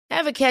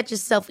Ever catch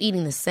yourself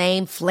eating the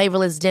same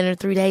flavorless dinner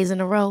 3 days in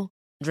a row?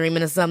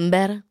 Dreaming of something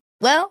better?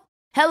 Well,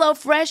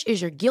 HelloFresh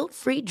is your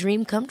guilt-free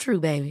dream come true,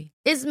 baby.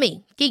 It's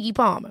me, Keke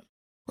Palmer.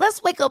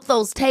 Let's wake up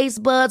those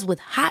taste buds with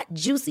hot,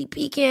 juicy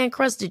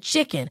pecan-crusted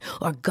chicken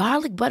or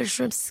garlic butter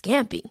shrimp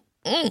scampi.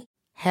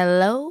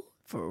 Hello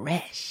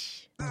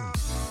Fresh.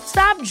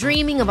 Stop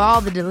dreaming of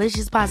all the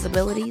delicious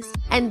possibilities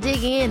and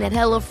dig in at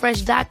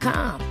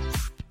HelloFresh.com.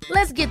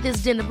 Let's get this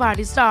dinner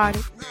party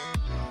started.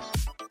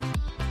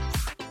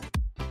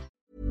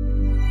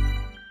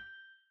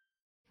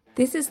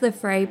 This is the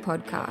Fray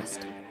podcast,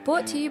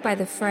 brought to you by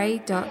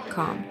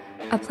thefray.com,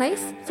 a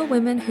place for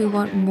women who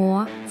want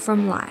more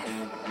from life.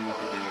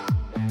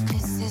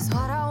 This is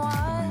what I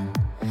want,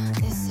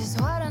 this is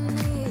what I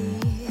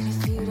need.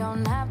 If you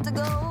don't have to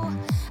go,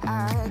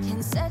 I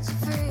can set you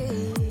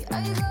free.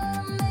 Are you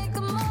gonna make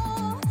a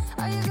move?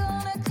 Are you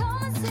gonna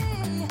come and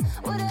see?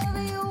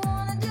 Whatever you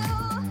wanna do,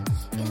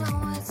 you know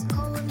what's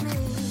cool with me.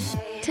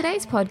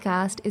 Today's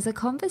podcast is a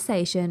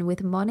conversation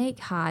with Monique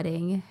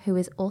Harding, who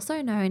is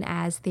also known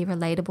as the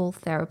Relatable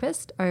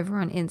Therapist over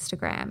on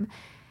Instagram.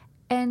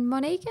 And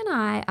Monique and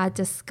I are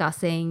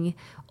discussing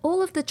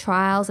all of the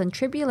trials and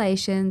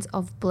tribulations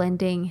of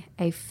blending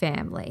a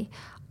family.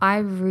 I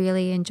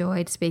really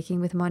enjoyed speaking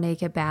with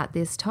Monique about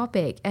this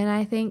topic, and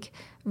I think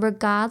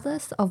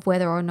regardless of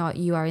whether or not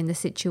you are in the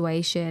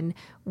situation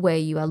where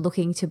you are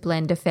looking to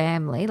blend a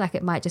family, like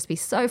it might just be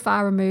so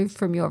far removed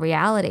from your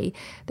reality,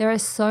 there are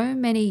so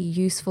many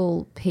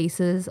useful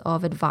pieces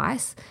of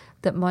advice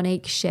that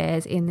Monique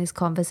shares in this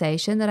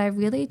conversation that I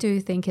really do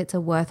think it's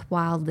a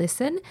worthwhile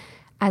listen.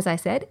 As I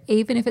said,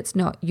 even if it's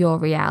not your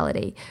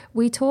reality.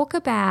 We talk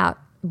about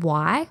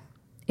why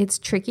it's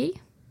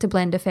tricky to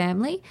blend a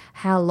family,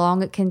 how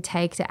long it can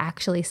take to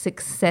actually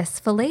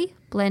successfully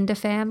blend a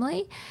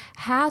family,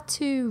 how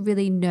to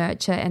really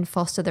nurture and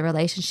foster the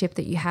relationship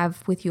that you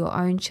have with your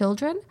own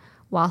children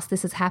whilst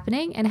this is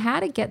happening, and how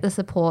to get the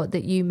support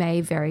that you may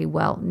very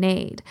well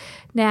need.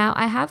 Now,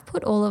 I have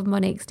put all of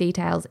Monique's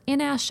details in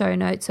our show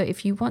notes, so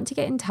if you want to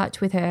get in touch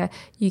with her,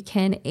 you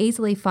can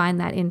easily find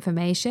that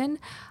information.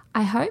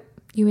 I hope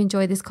you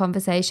enjoy this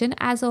conversation.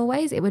 As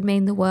always, it would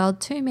mean the world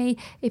to me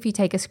if you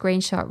take a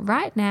screenshot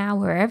right now,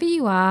 wherever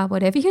you are,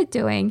 whatever you're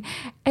doing,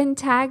 and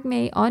tag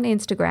me on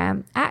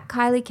Instagram at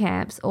Kylie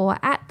Camps or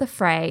at The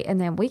Fray,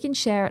 and then we can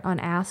share it on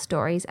our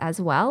stories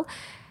as well.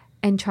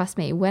 And trust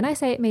me, when I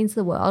say it means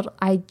the world,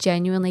 I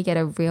genuinely get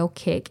a real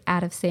kick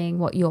out of seeing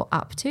what you're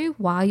up to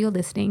while you're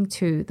listening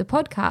to the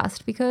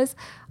podcast, because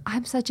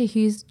I'm such a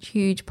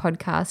huge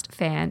podcast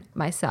fan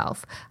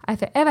myself. I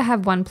forever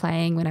have one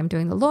playing when I'm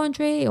doing the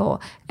laundry or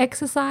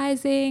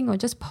exercising or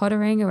just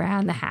pottering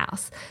around the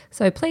house.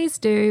 So please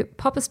do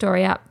pop a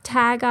story up,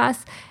 tag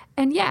us,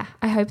 and yeah,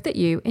 I hope that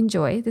you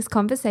enjoy this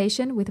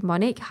conversation with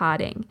Monique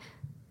Harding.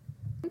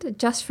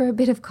 Just for a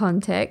bit of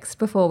context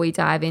before we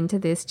dive into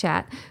this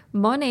chat,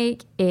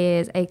 Monique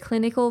is a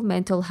clinical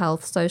mental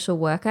health social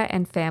worker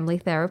and family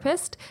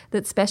therapist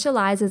that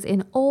specializes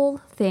in all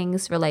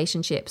things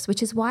relationships,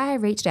 which is why I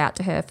reached out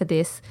to her for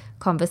this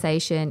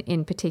conversation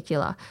in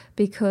particular,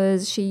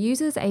 because she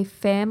uses a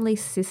family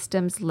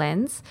systems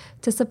lens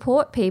to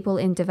support people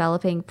in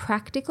developing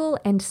practical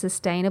and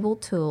sustainable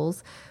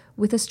tools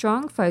with a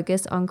strong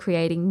focus on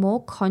creating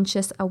more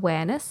conscious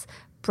awareness,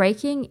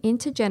 breaking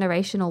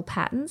intergenerational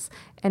patterns,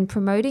 and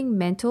promoting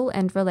mental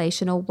and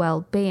relational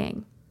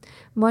well-being.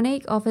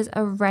 Monique offers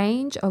a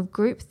range of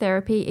group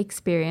therapy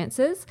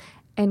experiences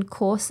and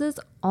courses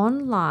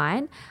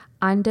online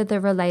under the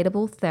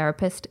Relatable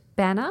Therapist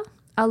banner,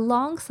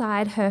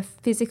 alongside her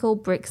physical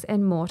bricks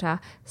and mortar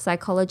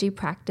psychology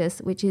practice,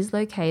 which is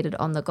located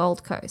on the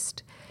Gold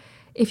Coast.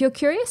 If you're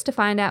curious to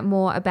find out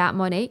more about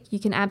Monique, you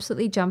can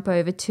absolutely jump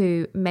over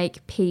to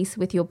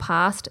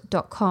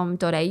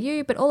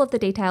makepeacewithyourpast.com.au, but all of the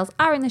details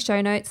are in the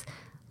show notes.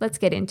 Let's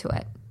get into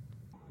it.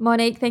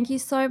 Monique, thank you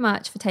so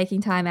much for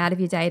taking time out of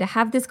your day to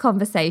have this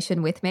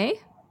conversation with me.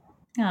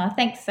 Oh,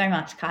 thanks so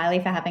much,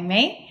 Kylie, for having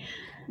me.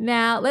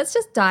 Now, let's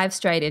just dive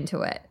straight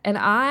into it. And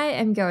I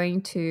am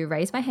going to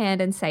raise my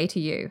hand and say to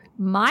you,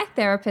 my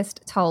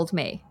therapist told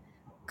me,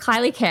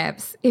 Kylie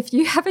Camps, if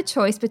you have a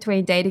choice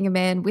between dating a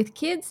man with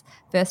kids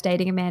versus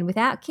dating a man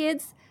without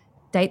kids,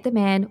 date the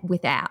man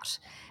without.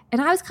 And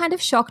I was kind of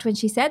shocked when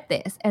she said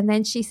this. And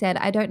then she said,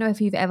 I don't know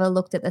if you've ever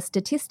looked at the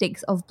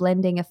statistics of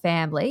blending a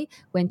family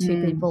when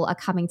two people are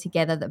coming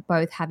together that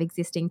both have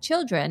existing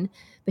children.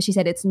 But she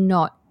said it's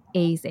not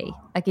easy.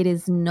 Like, it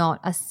is not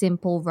a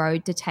simple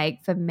road to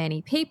take for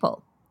many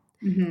people.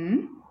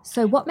 Mm-hmm.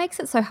 So what makes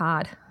it so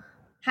hard?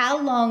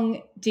 How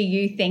long do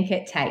you think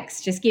it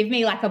takes? Just give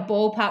me like a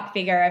ballpark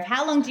figure of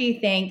how long do you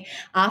think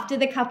after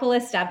the couple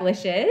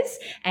establishes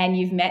and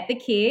you've met the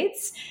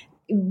kids,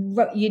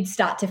 you'd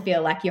start to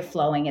feel like you're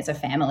flowing as a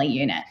family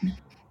unit?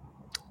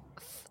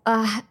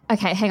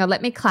 Okay, hang on.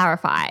 Let me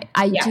clarify.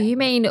 Do you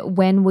mean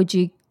when would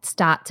you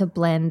start to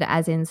blend,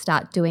 as in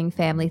start doing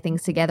family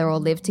things together or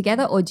live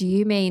together? Or do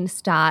you mean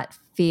start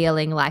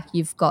feeling like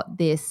you've got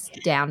this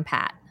down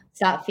pat?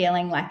 start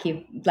feeling like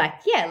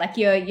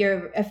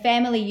you're a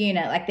family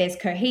unit. Like there's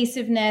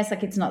cohesiveness,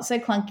 like it's not so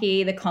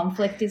clunky. The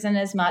conflict isn't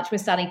as much. We're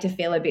starting to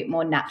feel a bit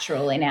more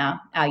natural in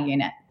our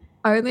unit.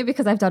 Only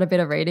because I've done a bit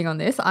of reading on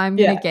this, I'm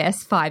going to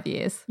guess 5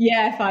 years.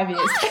 Yeah, 5 years.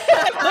 I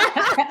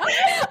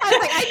was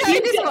like, I know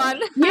this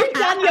one. You've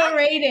done your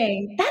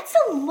reading. That's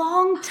a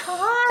long time.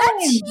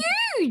 That's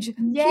huge.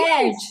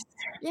 Yes. Huge.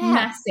 Yeah.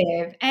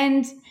 Massive.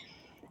 And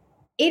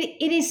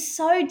it is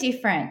so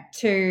different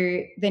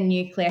to the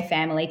nuclear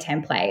family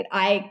template.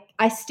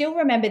 I still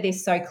remember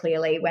this so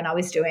clearly when I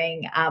was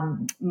doing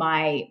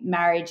my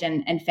marriage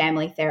and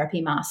family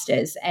therapy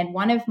masters. And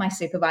one of my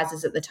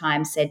supervisors at the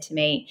time said to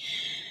me,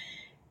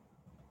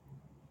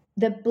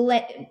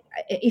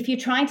 if you're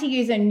trying to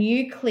use a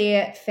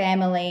nuclear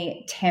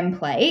family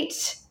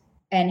template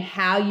and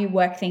how you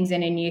work things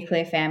in a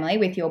nuclear family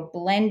with your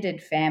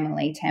blended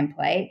family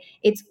template,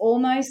 it's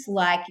almost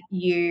like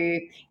you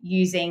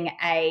using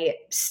a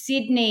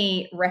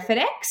Sydney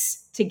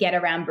Refidex to get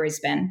around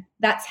Brisbane.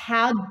 That's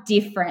how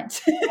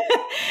different.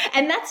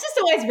 And that's just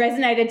always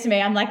resonated to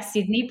me. I'm like,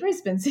 Sydney,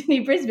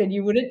 Brisbane,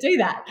 you wouldn't do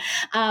that.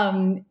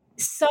 And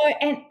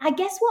I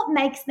guess what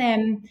makes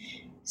them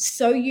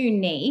so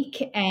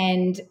unique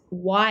and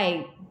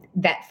why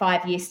that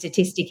 5-year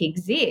statistic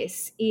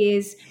exists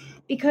is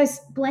because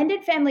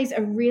blended families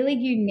are really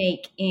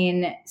unique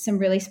in some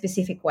really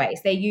specific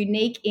ways. They're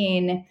unique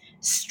in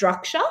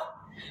structure.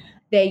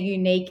 They're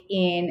unique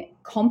in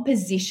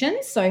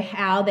composition, so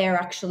how they're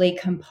actually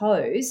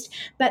composed,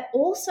 but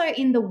also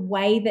in the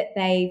way that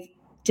they've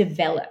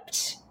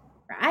developed,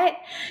 right?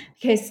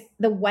 Because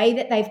the way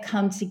that they've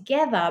come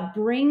together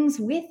brings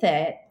with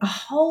it a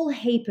whole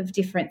heap of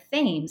different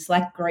themes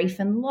like grief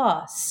and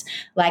loss,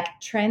 like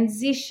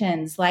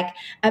transitions, like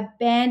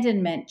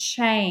abandonment,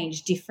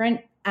 change,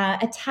 different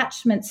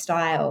attachment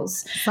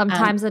styles.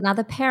 Sometimes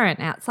another parent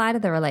outside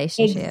of the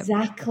relationship.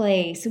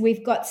 Exactly. So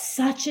we've got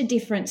such a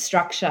different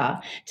structure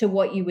to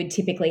what you would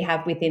typically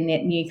have within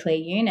that nuclear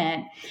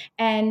unit.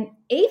 And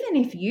even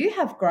if you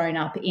have grown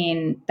up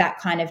in that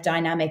kind of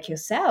dynamic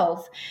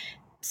yourself,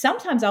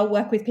 sometimes I'll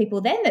work with people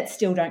then that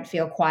still don't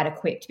feel quite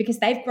equipped because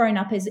they've grown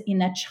up as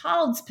in a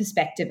child's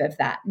perspective of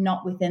that,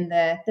 not within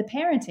the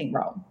parenting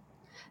role.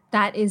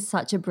 That is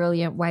such a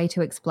brilliant way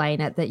to explain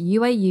it, that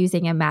you are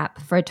using a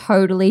map for a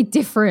totally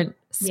different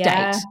state.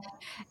 Yeah.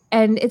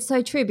 And it's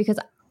so true because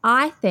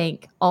I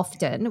think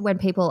often when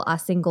people are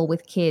single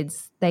with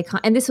kids, they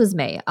can't, and this was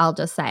me, I'll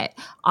just say it.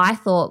 I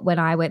thought when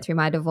I went through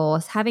my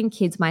divorce, having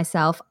kids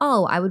myself,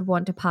 I would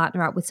want to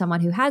partner up with someone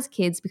who has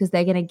kids because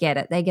they're going to get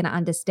it. They're going to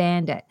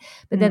understand it.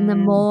 But then the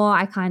more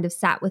I kind of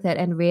sat with it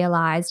and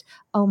realized,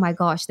 oh my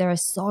gosh, there are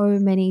so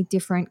many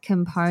different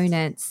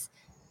components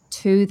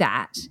to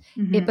that,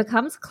 it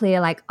becomes clear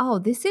like,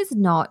 this is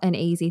not an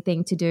easy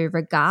thing to do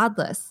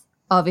regardless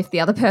of if the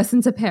other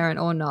person's a parent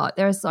or not.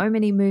 There are so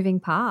many moving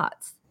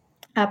parts.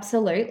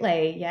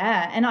 Absolutely.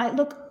 Yeah. And I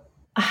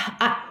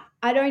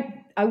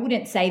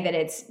wouldn't say that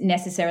it's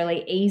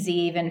necessarily easy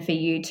even for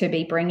you to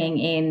be bringing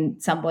in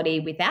somebody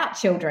without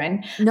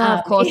children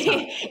of course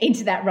not.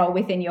 into that role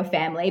within your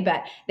family,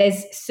 but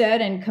there's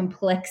certain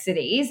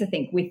complexities, I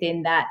think,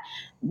 within that,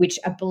 which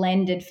a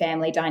blended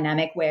family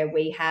dynamic where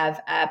we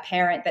have a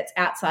parent that's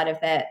outside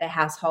of the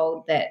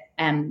household that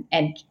and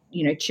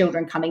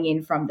children coming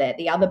in from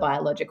the other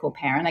biological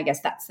parent. I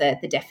guess that's the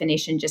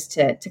definition, just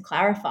to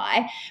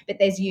clarify. But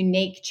there's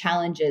unique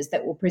challenges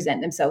that will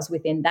present themselves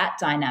within that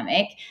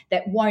dynamic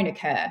that won't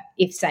occur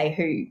if, say,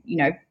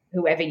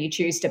 whoever you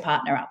choose to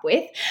partner up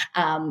with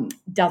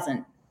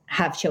doesn't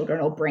have children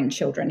or bring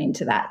children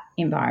into that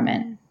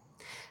environment.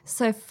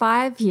 So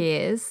 5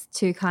 years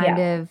to kind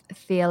of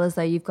feel as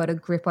though you've got a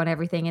grip on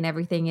everything and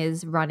everything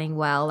is running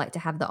well, like to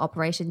have the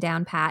operation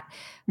down pat.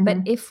 But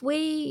if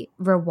we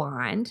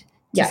rewind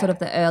to sort of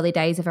the early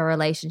days of a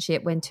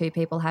relationship when two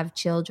people have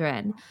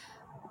children,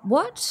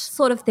 what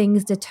sort of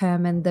things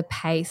determine the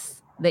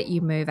pace that you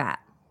move at?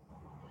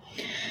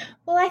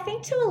 Well, I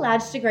think to a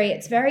large degree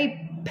it's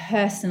very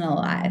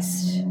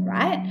personalised,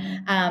 right?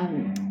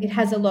 It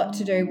has a lot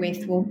to do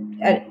with,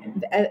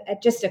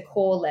 at just a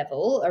core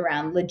level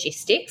around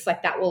logistics,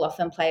 like that will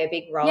often play a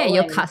big role. Yeah,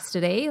 your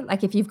custody.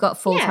 Like if you've got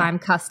full-time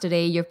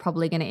custody, you're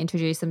probably going to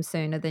introduce them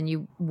sooner than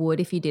you would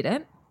if you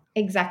didn't.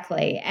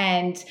 Exactly.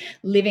 And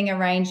living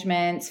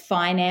arrangements,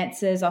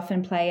 finances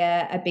often play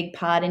a big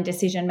part in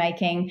decision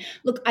making.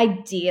 Look,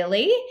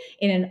 ideally,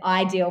 in an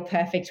ideal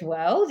perfect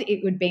world,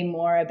 it would be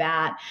more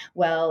about,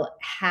 well,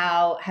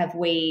 how have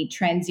we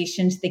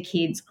transitioned the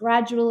kids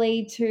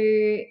gradually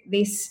to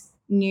this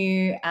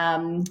new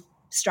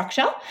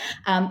structure,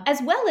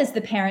 as well as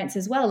the parents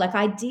as well. Like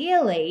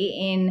ideally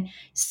in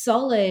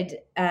solid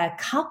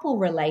couple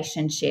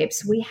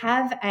relationships, we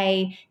have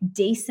a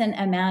decent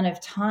amount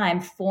of time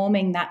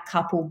forming that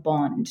couple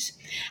bond.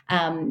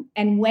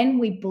 And when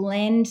we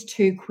blend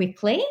too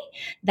quickly,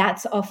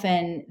 that's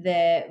often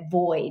the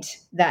void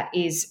that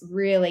is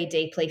really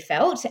deeply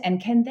felt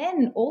and can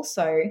then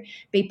also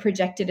be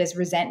projected as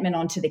resentment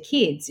onto the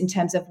kids in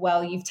terms of,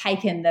 well, you've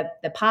taken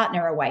the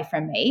partner away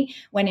from me,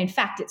 when in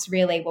fact it's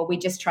really, well, we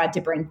just tried to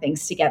to bring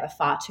things together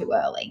far too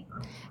early.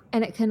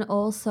 And it can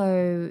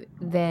also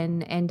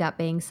then end up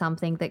being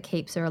something that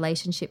keeps a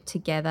relationship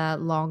together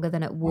longer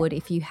than it would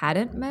if you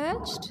hadn't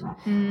merged.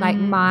 Like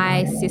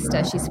my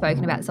sister, she's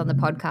spoken about this on the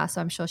podcast,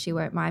 so I'm sure she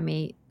won't mind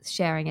me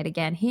sharing it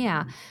again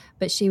here.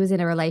 But she was in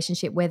a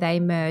relationship where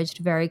they merged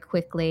very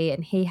quickly,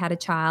 and he had a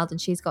child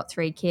and she's got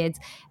 3 kids.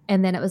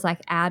 And then it was like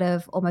out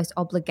of almost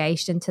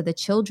obligation to the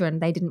children,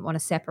 they didn't want to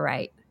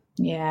separate.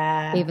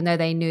 Yeah. Even though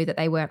they knew that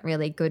they weren't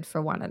really good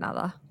for one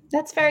another.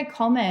 That's very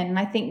common.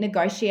 I think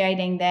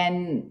negotiating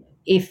then,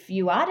 if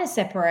you are to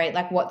separate,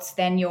 like what's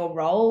then your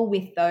role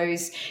with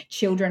those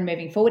children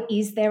moving forward?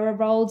 Is there a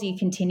role? Do you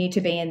continue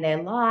to be in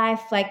their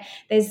life? Like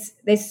there's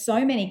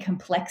so many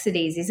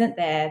complexities, isn't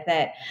there,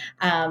 that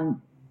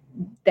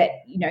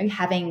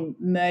having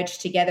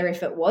merged together,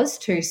 if it was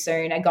too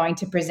soon, are going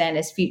to present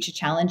as future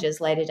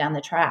challenges later down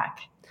the track.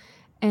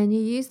 And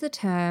you use the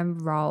term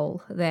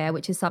role there,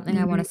 which is something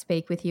I want to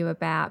speak with you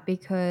about,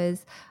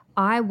 because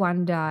I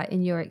wonder,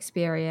 in your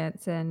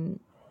experience and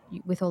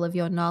with all of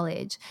your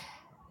knowledge,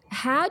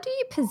 how do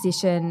you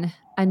position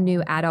a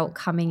new adult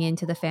coming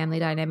into the family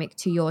dynamic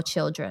to your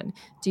children?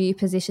 Do you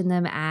position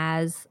them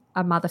as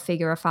a mother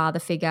figure, a father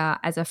figure,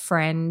 as a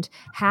friend?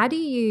 How do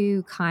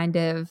you kind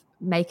of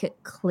make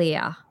it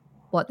clear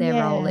what their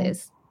role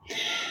is?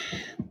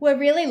 We're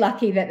really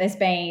lucky that there's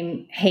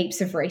been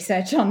heaps of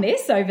research on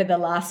this over the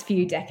last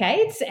few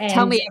decades. And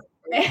tell me.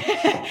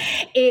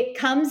 It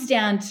comes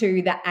down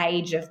to the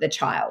age of the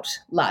child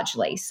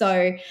largely.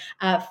 So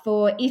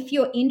if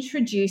you're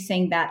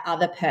introducing that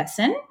other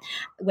person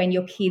when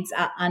your kids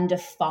are under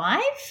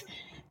 5,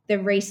 the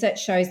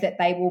research shows that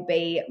they will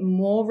be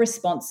more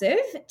responsive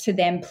to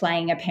them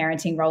playing a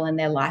parenting role in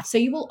their life. So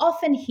you will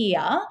often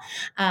hear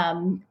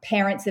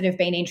parents that have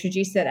been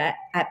introduced at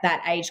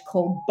that age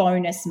called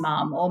bonus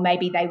mum, or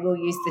maybe they will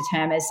use the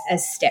term as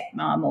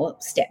stepmom or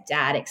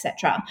stepdad,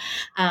 etc.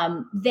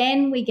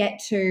 Then we get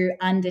to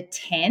under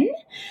 10,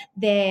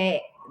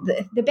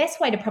 the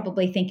best way to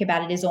probably think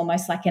about it is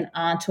almost like an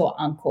aunt or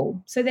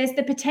uncle. So there's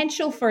the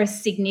potential for a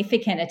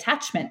significant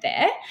attachment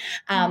there.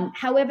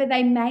 However,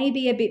 they may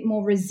be a bit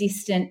more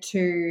resistant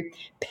to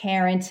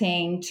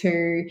parenting,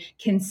 to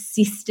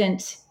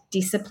consistent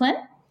discipline.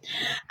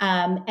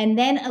 And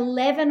then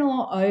 11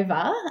 or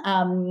over,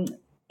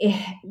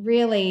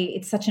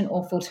 it's such an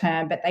awful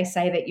term, but they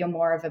say that you're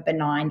more of a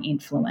benign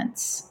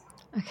influence.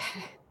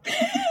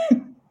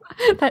 Okay.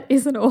 That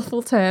is an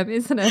awful term,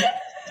 isn't it?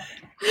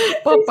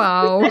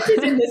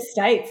 Especially in the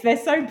States, they're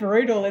so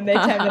brutal in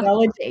their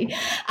terminology.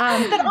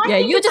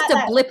 But you're just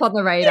a blip on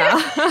the radar.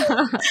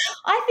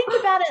 I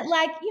think about it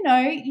like,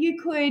 you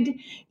could.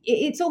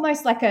 It's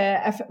almost like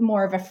a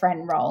more of a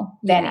friend role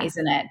then,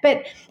 isn't it?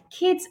 But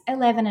kids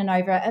 11 and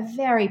over are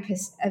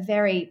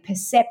very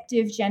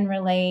perceptive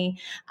generally,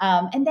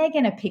 and they're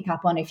going to pick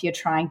up on if you're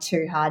trying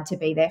too hard to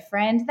be their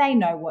friend. They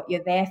know what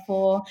you're there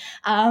for.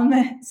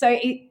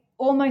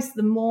 Almost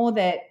the more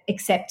that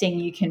accepting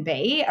you can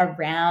be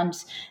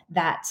around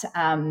that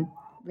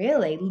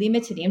really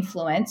limited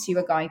influence you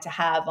are going to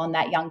have on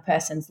that young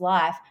person's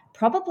life,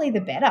 probably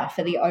the better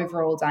for the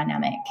overall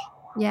dynamic.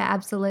 Yeah,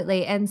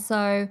 absolutely. And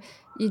so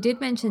you did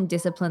mention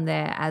discipline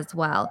there as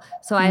well.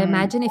 So I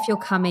imagine if you're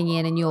coming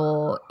in and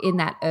you're in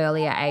that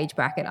earlier age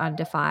bracket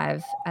under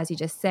 5, as you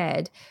just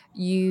said,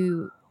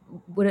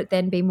 would it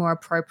then be more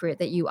appropriate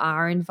that you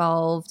are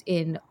involved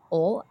in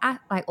all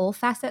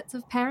facets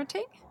of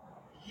parenting?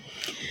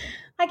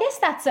 I guess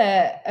that's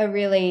a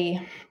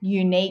really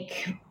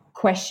unique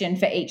question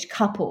for each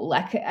couple.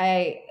 Like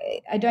I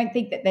don't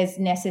think that there's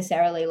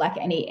necessarily like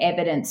any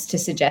evidence to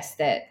suggest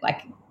that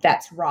like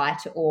that's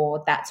right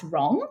or that's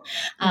wrong.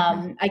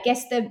 I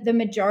guess the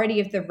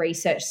majority of the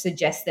research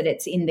suggests that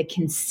it's in the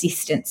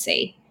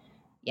consistency.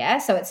 Yeah,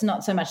 so it's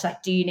not so much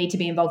like, do you need to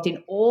be involved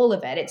in all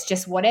of it? It's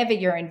just whatever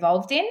you're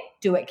involved in,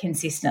 do it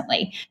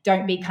consistently.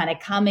 Don't be kind of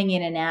coming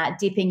in and out,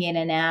 dipping in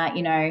and out,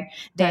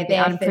 Don't be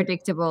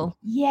unpredictable.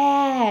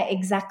 Yeah,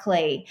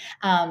 exactly.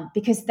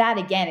 Because that,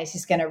 again, is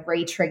just going to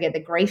re-trigger the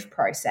grief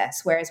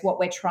process, whereas what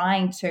we're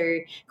trying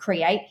to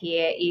create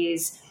here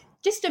is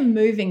just a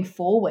moving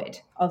forward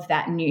of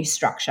that new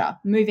structure,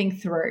 moving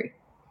through.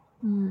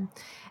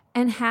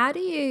 And how do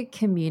you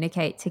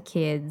communicate to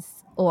kids?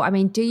 Or,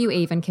 do you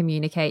even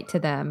communicate to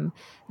them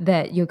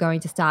that you're going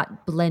to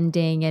start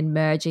blending and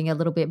merging a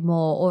little bit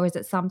more, or is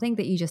it something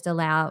that you just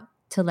allow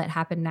to let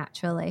happen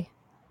naturally?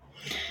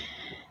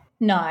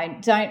 No.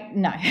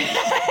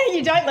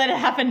 You don't let it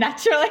happen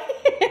naturally.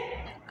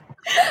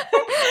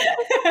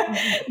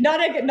 Not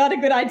a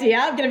good idea.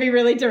 I'm going to be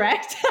really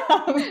direct.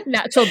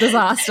 Natural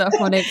disaster,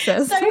 Monique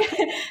says.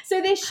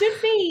 So there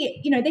should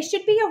be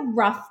a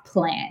rough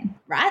plan,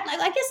 right? Like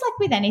I guess like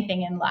with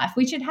anything in life,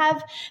 we should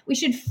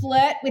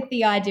flirt with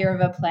the idea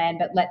of a plan,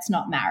 but let's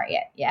not marry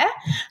it. Yeah.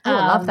 Oh,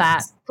 I love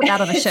that. Put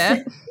that on a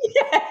shirt.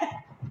 Yeah.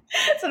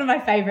 It's one of my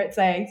favorite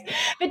sayings.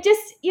 But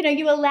just,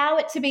 you allow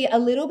it to be a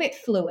little bit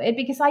fluid,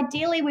 because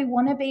ideally we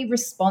want to be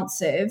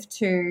responsive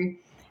to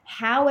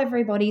how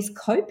everybody's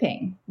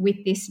coping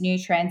with this new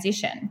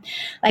transition.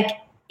 Like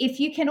if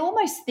you can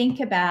almost think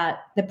about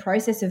the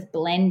process of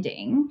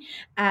blending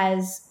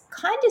as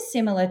kind of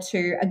similar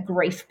to a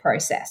grief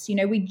process.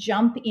 We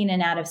jump in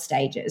and out of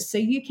stages. So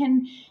you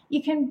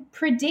can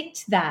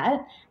predict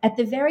that at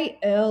the very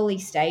early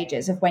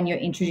stages of when you're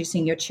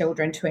introducing your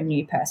children to a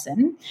new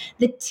person,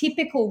 the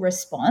typical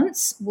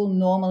response will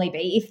normally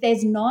be, if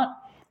there's not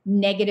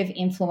negative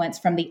influence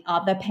from the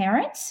other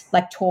parent,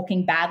 like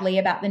talking badly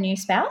about the new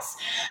spouse.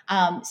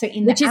 So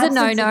in which is a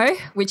no-no,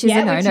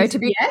 to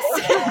be yes.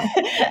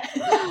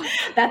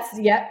 That's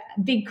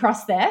big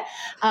cross there.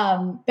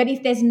 But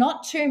if there's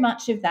not too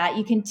much of that,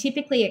 you can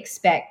typically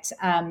expect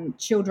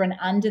children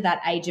under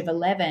that age of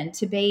 11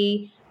 to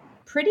be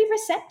pretty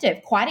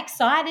receptive, quite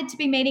excited to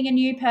be meeting a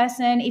new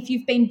person if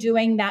you've been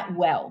doing that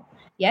well.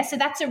 Yeah, so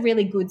that's a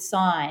really good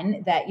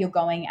sign that you're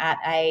going at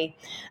a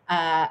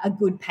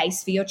good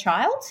pace for your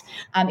child.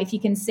 If you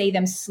can see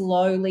them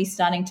slowly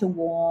starting to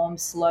warm,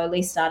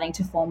 slowly starting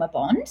to form a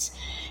bond.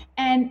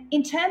 And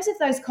in terms of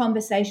those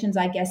conversations,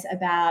 I guess,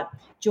 about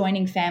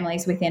joining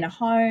families within a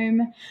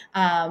home,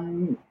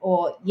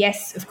 or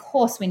yes, of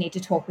course, we need to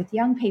talk with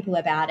young people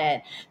about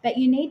it, but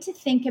you need to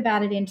think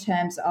about it in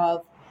terms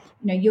of,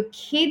 your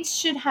kids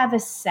should have a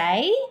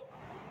say,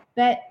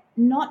 but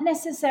not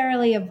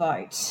necessarily a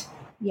vote.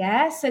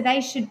 Yeah, so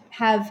they should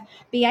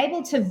be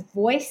able to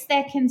voice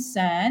their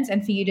concerns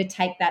and for you to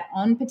take that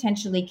on,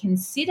 potentially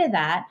consider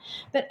that.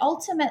 But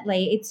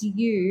ultimately, it's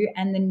you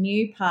and the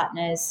new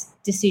partner's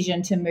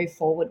decision to move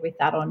forward with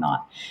that or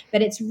not.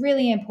 But it's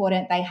really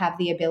important they have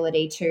the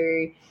ability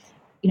to,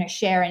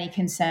 share any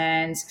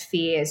concerns,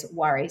 fears,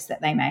 worries that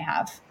they may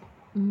have.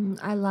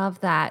 I love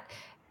that.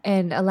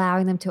 And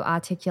allowing them to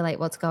articulate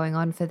what's going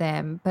on for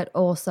them, but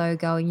also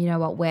going, you know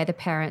what, we're the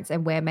parents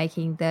and we're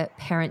making the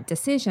parent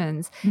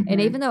decisions. Mm-hmm. And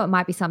even though it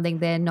might be something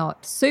they're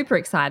not super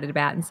excited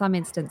about in some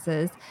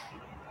instances,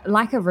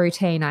 like a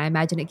routine, I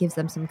imagine it gives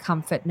them some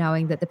comfort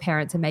knowing that the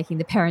parents are making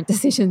the parent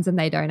decisions and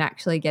they don't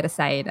actually get a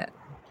say in it.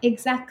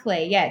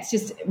 Exactly. Yeah, it's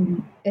just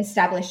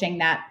establishing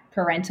that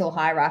parental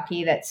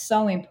hierarchy that's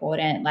so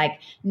important, like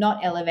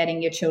not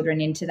elevating your children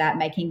into that,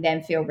 making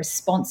them feel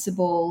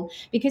responsible,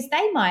 because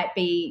they might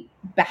be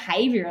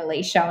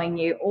behaviorally showing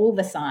you all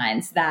the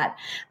signs that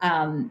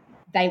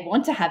they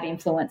want to have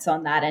influence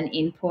on that and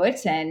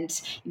input. And,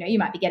 you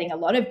might be getting a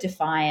lot of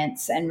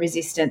defiance and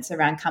resistance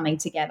around coming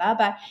together.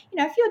 But,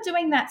 if you're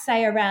doing that,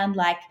 say, around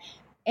like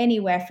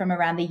anywhere from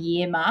around the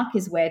year mark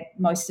is where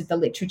most of the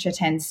literature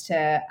tends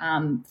to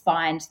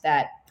find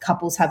that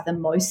couples have the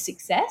most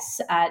success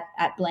at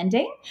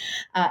blending.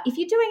 If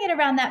you're doing it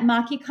around that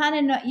mark, you kind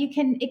of know, you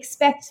can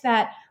expect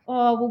that,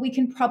 we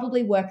can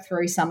probably work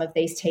through some of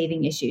these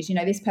teething issues.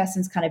 This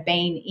person's kind of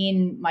been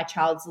in my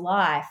child's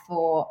life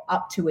for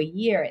up to a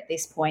year at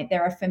this point.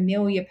 They're a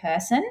familiar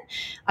person.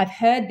 I've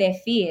heard their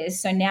fears,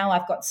 so now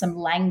I've got some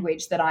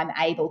language that I'm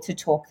able to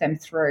talk them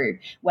through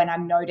when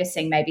I'm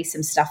noticing maybe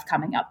some stuff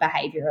coming up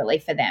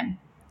behaviorally for them.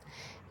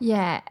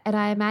 Yeah, and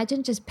I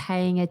imagine just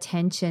paying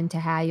attention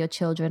to how your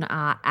children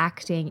are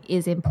acting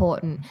is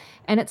important.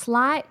 And it's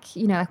like,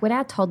 like when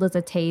our toddlers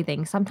are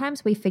teething,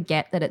 sometimes we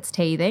forget that it's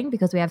teething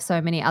because we have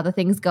so many other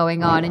things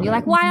going on. And you're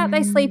like, why aren't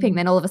they sleeping?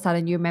 Then all of a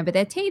sudden you remember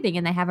they're teething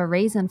and they have a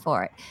reason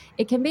for it.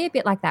 It can be a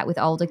bit like that with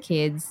older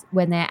kids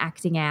when they're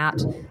acting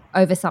out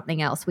over something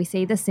else. We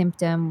see the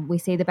symptom, we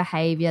see the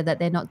behavior that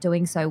they're not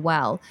doing so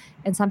well.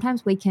 And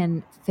sometimes we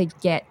can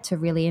forget to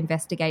really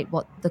investigate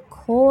what the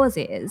cause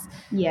is.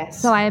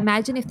 Yes. So I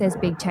imagine if there's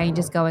big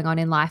changes going on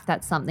in life,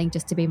 that's something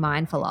just to be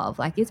mindful of.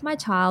 Like, is my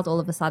child all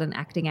of a sudden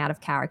acting out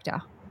of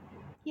character?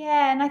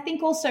 Yeah, and I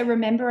think also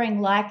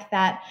remembering like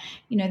that,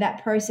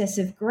 that process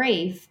of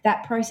grief,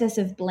 that process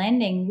of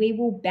blending, we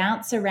will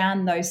bounce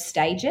around those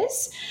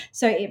stages.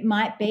 So it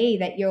might be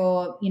that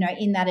you're,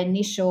 in that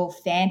initial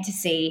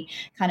fantasy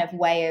kind of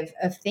way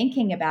of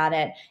thinking about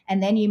it,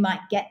 and then you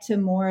might get to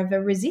more of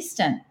a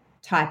resistant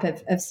type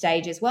of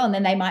stage as well. And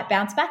then they might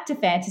bounce back to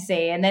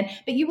fantasy,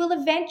 but you will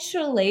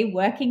eventually,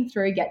 working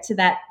through, get to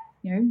that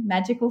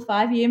magical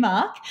 5-year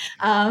mark.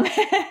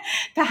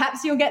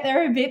 Perhaps you'll get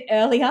there a bit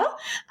earlier,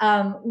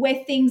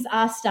 where things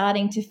are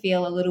starting to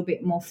feel a little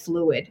bit more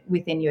fluid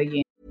within your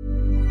unit.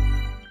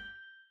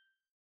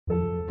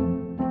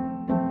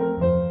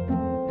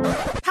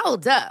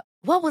 Hold up.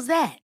 What was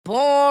that?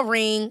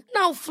 Boring.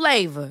 No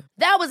flavor.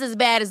 That was as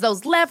bad as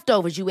those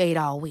leftovers you ate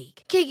all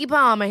week. Keke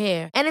Palmer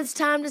here. And it's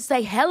time to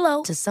say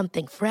hello to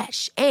something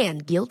fresh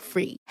and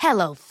guilt-free.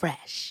 Hello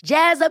Fresh.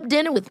 Jazz up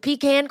dinner with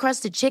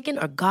pecan-crusted chicken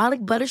or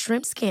garlic butter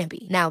shrimp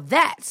scampi. Now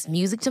that's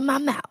music to my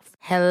mouth.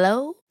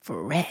 Hello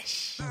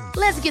Fresh.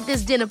 Let's get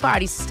this dinner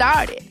party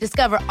started.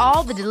 Discover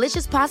all the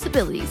delicious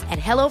possibilities at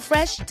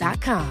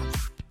HelloFresh.com.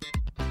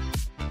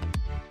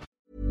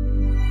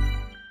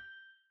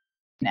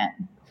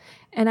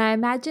 And I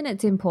imagine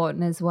it's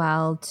important as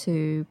well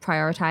to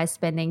prioritize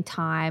spending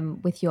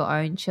time with your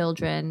own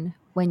children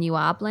when you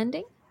are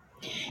blending.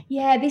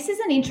 Yeah, this is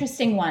an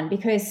interesting one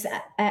because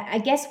I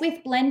guess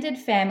with blended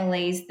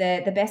families,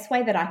 the best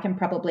way that I can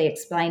probably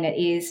explain it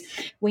is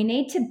we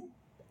need to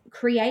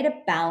create a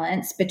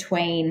balance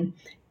between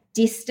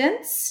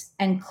distance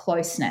and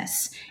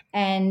closeness.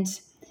 And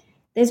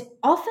there's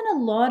often a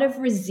lot of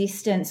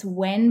resistance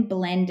when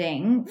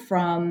blending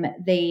from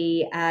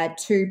the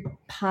two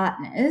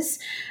partners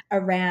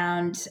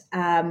around,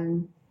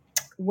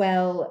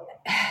 well,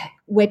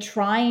 we're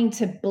trying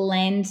to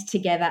blend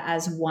together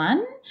as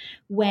one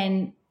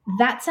when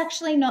that's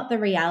actually not the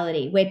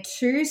reality. We're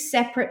two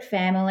separate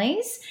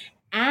families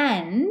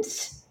and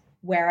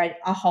we're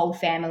a whole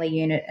family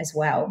unit as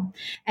well.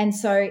 And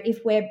so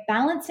if we're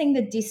balancing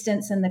the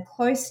distance and the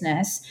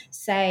closeness,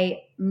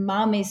 say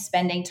mum is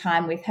spending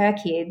time with her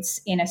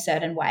kids in a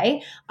certain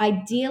way,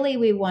 ideally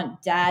we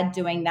want dad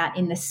doing that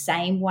in the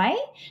same way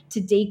to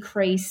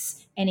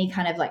decrease any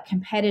kind of like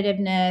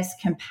competitiveness,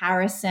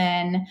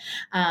 comparison.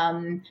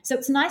 So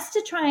it's nice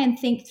to try and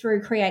think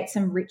through, create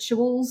some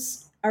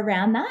rituals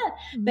around that,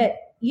 but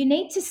you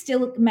need to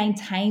still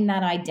maintain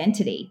that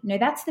identity.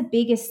 That's the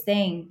biggest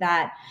thing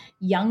that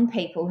young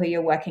people who you're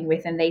working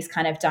with in these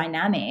kind of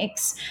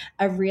dynamics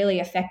are really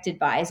affected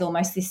by, is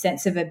almost this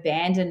sense of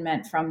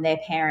abandonment from their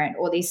parent,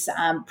 or this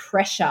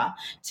pressure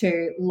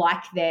to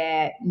like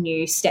their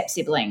new step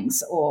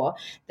siblings, or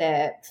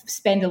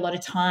spend a lot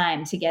of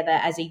time together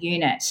as a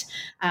unit.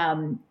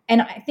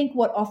 And I think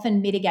what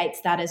often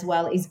mitigates that as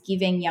well is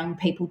giving young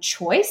people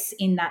choice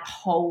in that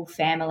whole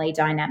family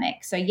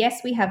dynamic. So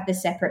yes, we have the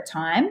separate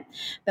time,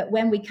 but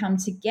when we come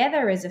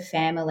together as a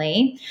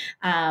family,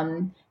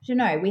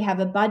 we have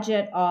a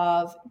budget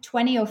of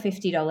 $20 or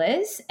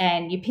 $50,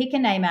 and you pick a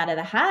name out of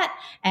the hat,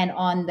 and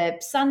on the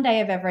Sunday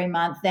of every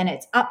month, then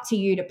it's up to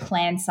you to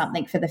plan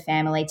something for the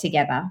family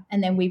together.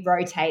 And then we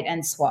rotate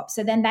and swap.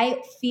 So then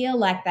they feel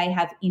like they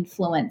have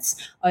influence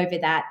over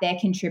that. They're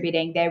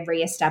contributing, they're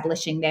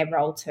reestablishing their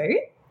role too.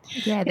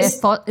 Yeah,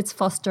 it's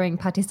fostering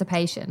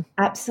participation.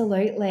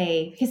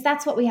 Absolutely. Because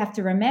that's what we have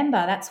to remember.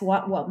 That's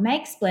what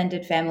makes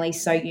blended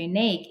families so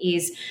unique,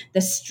 is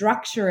the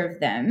structure of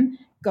them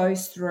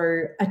goes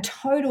through a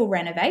total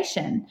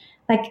renovation.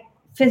 Like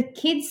for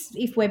kids,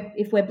 if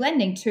we're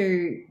blending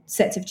two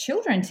sets of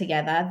children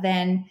together,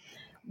 then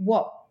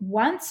what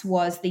once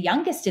was the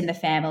youngest in the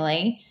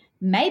family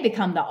may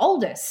become the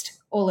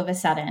oldest all of a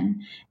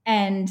sudden.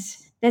 And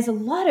there's a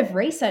lot of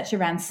research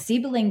around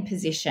sibling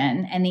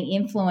position and the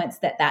influence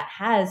that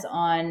has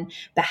on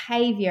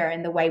behavior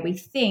and the way we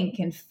think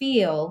and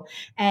feel.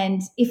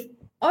 And if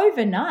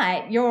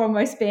overnight you're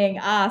almost being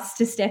asked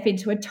to step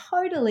into a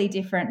totally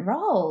different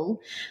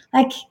role,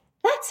 like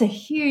that's a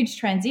huge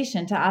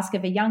transition to ask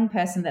of a young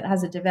person that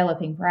has a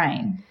developing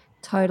brain.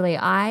 Totally.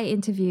 I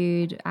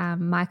interviewed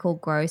Michael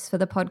Gross for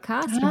the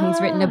podcast, and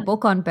he's written a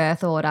book on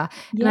birth order.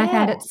 And I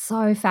found it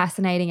so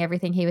fascinating,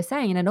 everything he was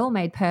saying, and it all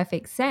made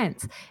perfect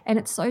sense. And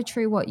it's so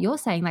true what you're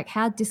saying, like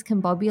how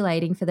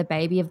discombobulating for the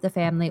baby of the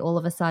family all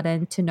of a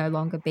sudden to no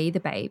longer be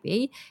the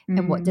baby.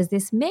 And what does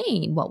this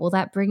mean? What will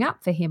that bring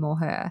up for him or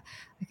her?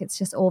 Like, it's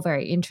just all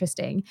very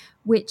interesting,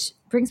 which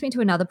brings me to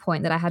another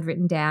point that I had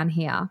written down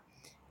here.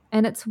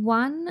 And it's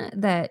one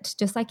that,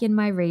 just like in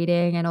my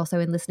reading and also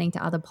in listening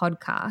to other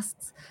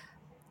podcasts,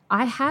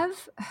 I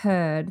have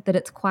heard that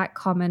it's quite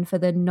common for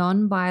the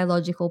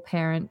non-biological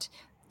parent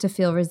to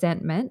feel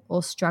resentment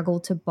or struggle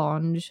to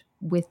bond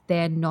with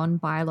their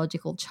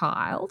non-biological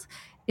child.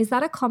 Is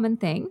that a common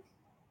thing?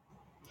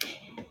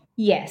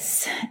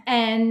 Yes.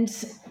 And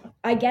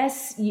I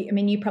guess,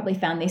 you probably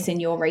found this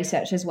in your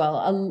research as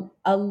well.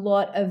 A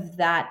lot of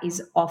that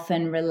is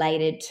often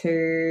related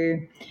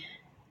to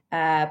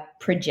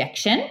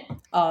projection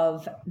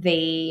of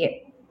the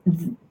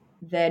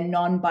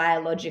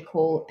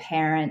non-biological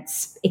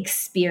parents'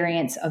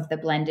 experience of the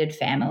blended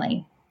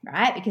family,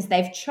 right? Because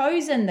they've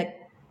chosen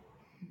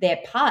their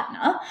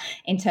partner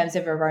in terms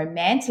of a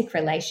romantic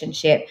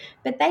relationship,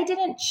 but they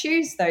didn't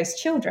choose those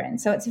children.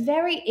 So it's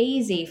very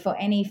easy for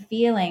any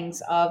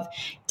feelings of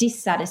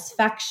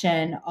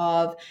dissatisfaction,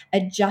 of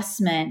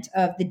adjustment,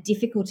 of the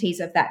difficulties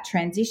of that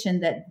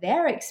transition that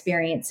they're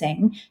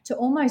experiencing to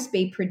almost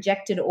be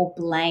projected or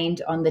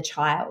blamed on the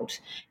child.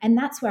 And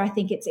that's where I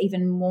think it's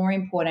even more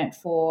important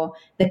for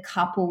the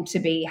couple to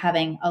be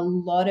having a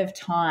lot of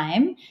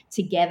time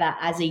together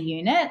as a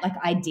unit, like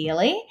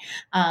ideally,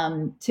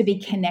 to be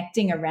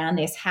connecting around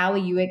this. How are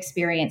you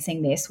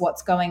experiencing this?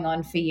 What's going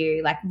on for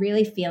you? Like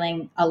really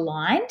feeling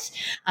aligned,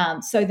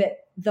 so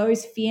that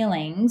those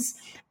feelings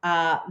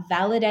are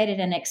validated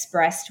and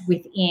expressed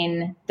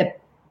within the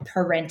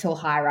parental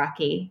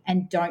hierarchy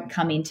and don't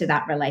come into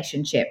that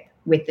relationship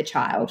with the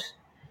child.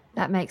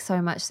 That makes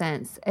so much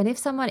sense. And if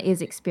someone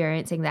is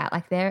experiencing that,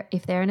 like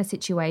if they're in a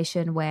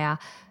situation where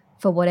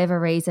for whatever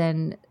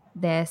reason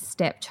their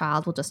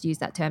stepchild, we'll just use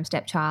that term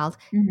stepchild,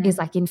 is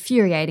like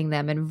infuriating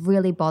them and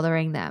really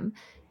bothering them,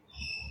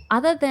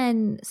 other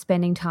than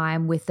spending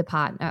time with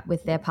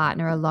their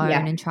partner alone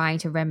and trying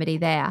to remedy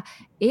there,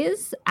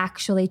 is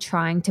actually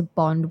trying to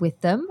bond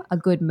with them a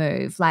good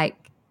move,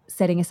 like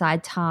setting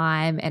aside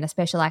time and a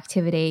special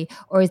activity,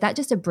 or is that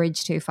just a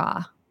bridge too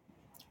far?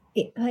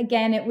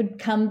 Again, it would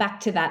come back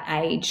to that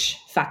age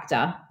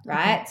factor,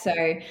 right? So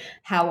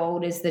how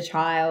old is the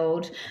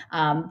child?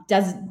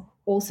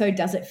 also,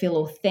 does it feel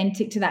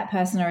authentic to that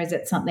person, or is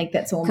it something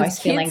that's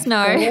almost feeling kids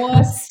know.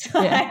 forced?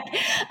 Yeah.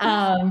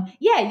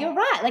 Yeah, you're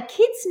right. Like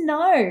kids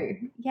know.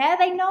 Yeah,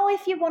 they know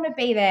if you want to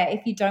be there,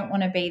 if you don't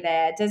want to be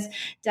there.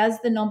 Does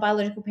the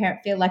non-biological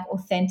parent feel like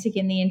authentic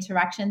in the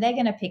interaction? They're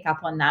going to pick up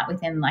on that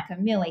within like a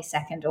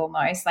millisecond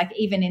almost, like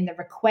even in the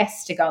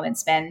request to go and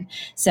spend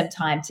some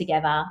time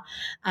together.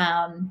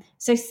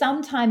 So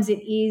sometimes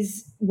it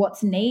is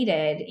what's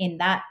needed in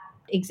that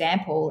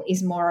example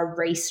is more a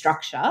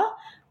restructure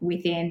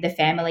within the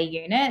family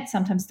unit.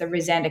 Sometimes the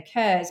resent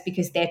occurs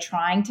because they're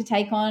trying to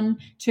take on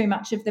too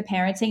much of the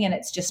parenting and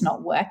it's just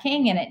not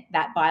working, and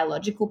that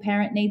biological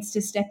parent needs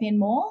to step in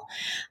more.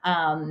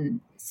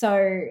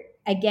 So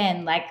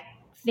again, like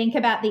think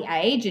about the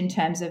age in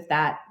terms of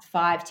that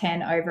 5,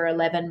 10, over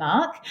 11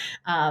 mark.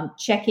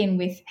 Check in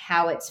with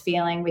how it's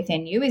feeling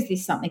within you. Is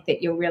this something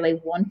that you're really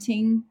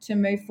wanting to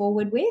move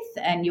forward with,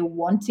 and you're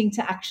wanting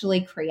to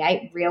actually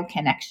create real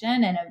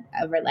connection and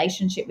a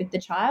relationship with the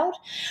child?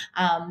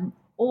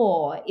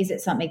 Or is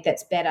it something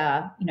that's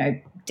better,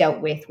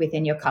 dealt with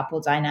within your couple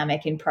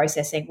dynamic in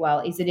processing? Well,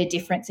 is it a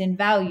difference in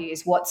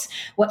values? What's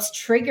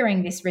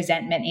triggering this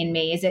resentment in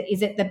me? Is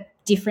it the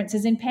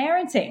differences in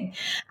parenting,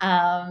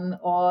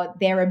 or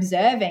they're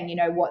observing,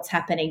 what's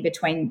happening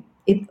between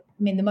it?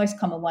 I mean, the most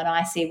common one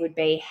I see would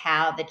be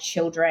how the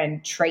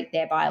children treat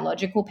their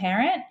biological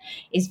parent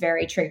is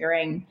very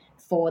triggering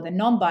for the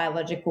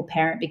non-biological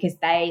parent because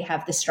they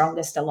have the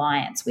strongest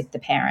alliance with the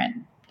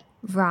parent.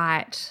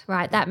 Right.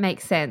 That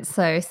makes sense.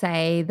 So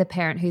say the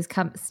parent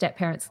step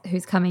parents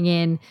who's coming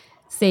in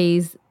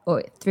sees,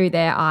 or through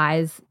their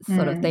eyes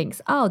sort of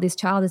thinks, oh, this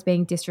child is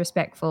being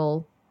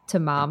disrespectful to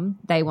mum.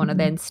 They want to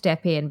then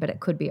step in, but it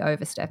could be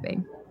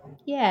overstepping.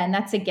 Yeah, and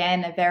that's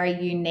again a very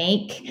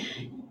unique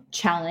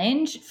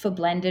challenge for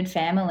blended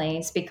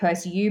families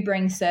because you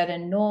bring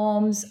certain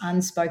norms,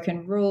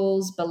 unspoken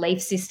rules,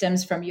 belief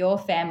systems from your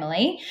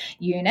family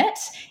unit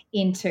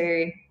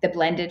into the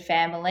blended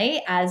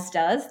family, as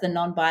does the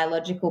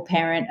non-biological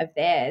parent of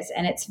theirs.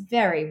 And it's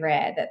very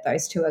rare that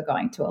those two are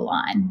going to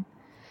align.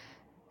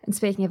 And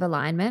speaking of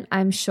alignment,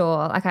 I'm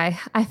sure, like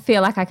I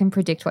feel like I can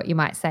predict what you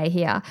might say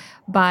here,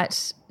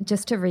 but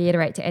just to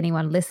reiterate to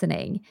anyone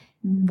listening,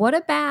 what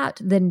about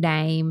the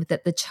name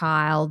that the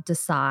child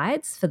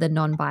decides for the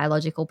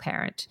non-biological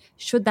parent?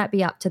 Should that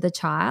be up to the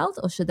child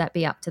or should that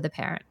be up to the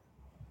parent?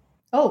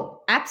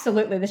 Oh,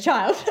 absolutely the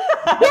child.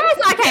 Yes,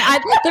 okay.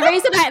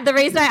 The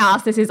reason I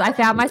asked this is I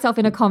found myself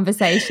in a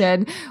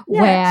conversation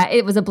where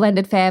it was a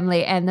blended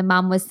family and the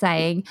mum was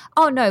saying,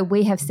 oh no,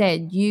 we have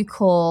said you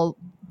call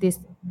this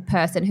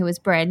person who is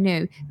brand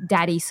new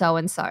daddy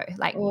so-and-so.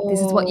 Like this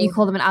is what you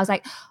call them. And I was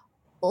like,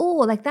 oh,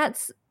 like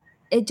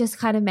it just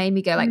kind of made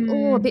me go like,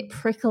 oh, a bit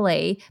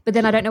prickly. But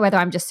then I don't know whether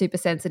I'm just super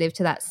sensitive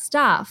to that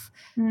stuff.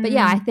 But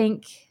yeah,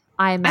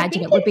 I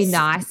imagine it would be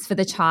nice for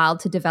the child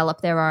to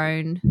develop their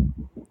own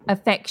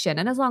affection,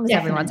 and as long as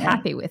everyone's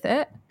happy with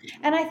it.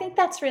 And I think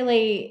that's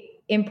really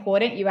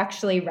important you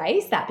actually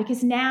raise that,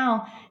 because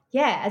now,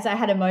 as I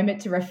had a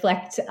moment to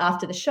reflect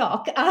after the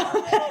shock,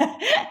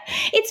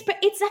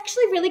 it's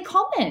actually really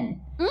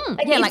common.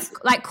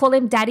 Like call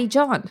him Daddy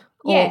John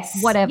or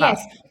whatever.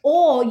 Yes,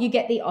 or you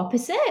get the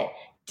opposite.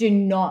 Do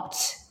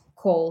not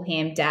call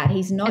him dad.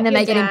 He's not. And then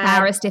your they get dad.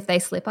 embarrassed if they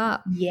slip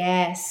up.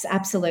 Yes,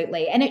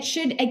 absolutely. And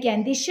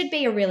this should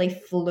be a really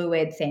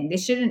fluid thing.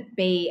 This shouldn't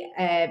be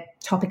a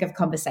topic of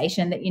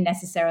conversation that you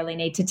necessarily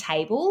need to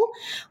table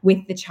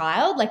with the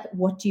child. Like,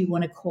 what do you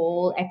want to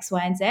call X,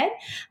 Y, and Z?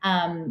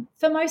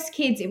 For most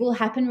kids, it will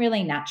happen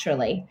really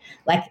naturally.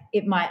 Like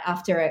it might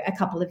after a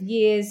couple of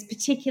years,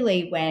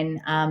 particularly when,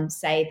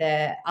 say,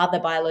 the other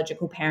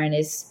biological parent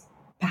is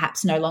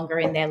perhaps no longer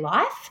in their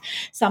life.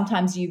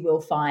 Sometimes you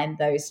will find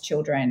those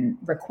children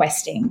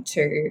requesting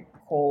to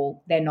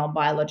call their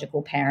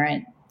non-biological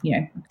parent,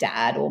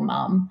 dad or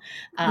mum,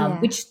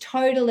 which is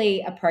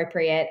totally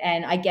appropriate.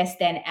 And I guess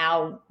then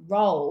our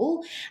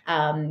role,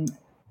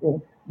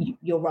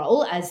 your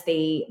role as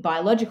the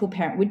biological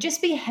parent would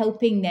just be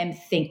helping them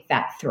think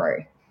that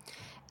through.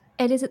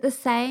 And is it the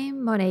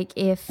same, Monique,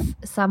 if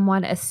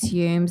someone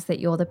assumes that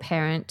you're the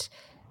parent?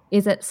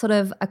 Is it sort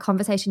of a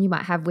conversation you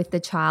might have with the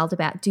child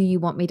about, do you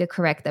want me to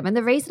correct them? And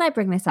the reason I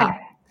bring this up,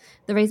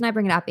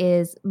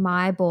 is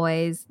my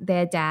boys,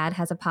 their dad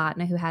has a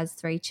partner who has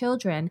 3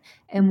 children,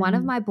 and one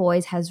of my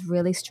boys has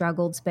really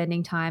struggled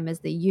spending time as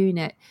the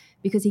unit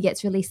because he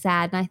gets really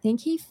sad. And I think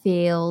he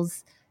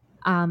feels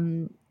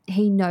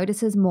he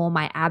notices more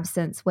my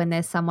absence when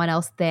there's someone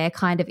else there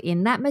kind of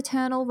in that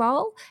maternal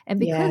role. And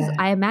because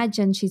I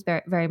imagine she's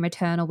very, very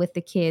maternal with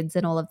the kids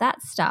and all of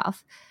that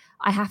stuff,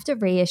 I have to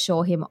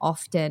reassure him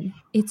often,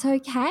 it's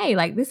okay.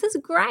 Like, this is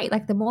great.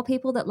 Like, the more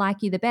people that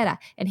like you, the better.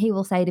 And he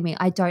will say to me,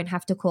 I don't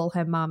have to call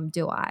her mum,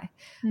 do I?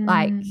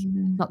 Like,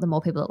 not the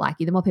more people that like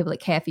you, the more people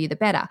that care for you, the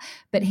better.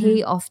 But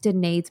he often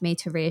needs me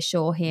to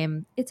reassure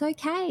him, it's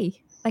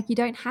okay. Like, you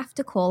don't have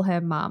to call her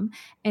mum.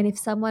 And if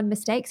someone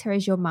mistakes her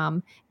as your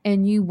mum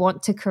and you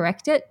want to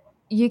correct it,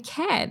 you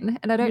can.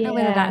 And I don't know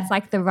whether that's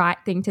like the right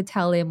thing to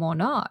tell him or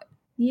not.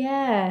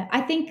 Yeah,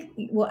 I think,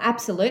 well,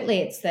 absolutely,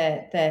 it's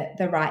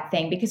the right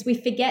thing, because we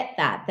forget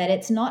that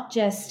it's not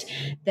just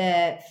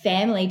the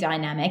family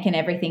dynamic and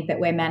everything that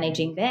we're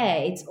managing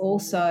there. It's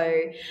also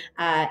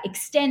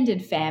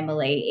extended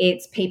family.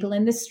 It's people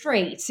in the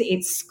street.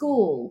 It's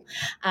school,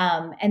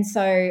 and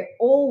so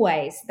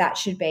always that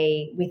should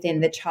be within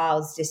the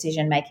child's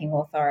decision-making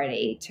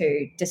authority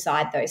to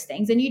decide those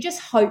things. And you just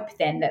hope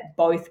then that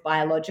both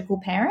biological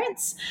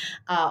parents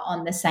are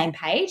on the same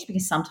page,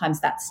 because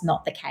sometimes that's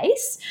not the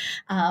case.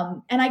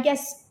 And I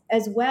guess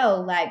as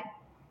well, like,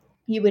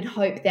 you would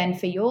hope then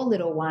for your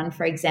little one,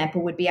 for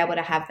example, would be able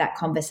to have that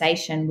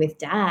conversation with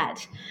dad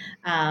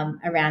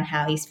around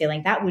how he's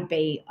feeling. That would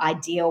be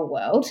ideal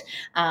world.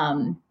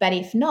 But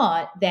if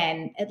not,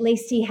 then at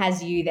least he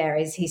has you there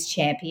as his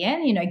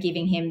champion,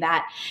 giving him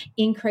that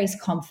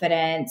increased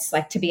confidence,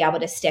 like to be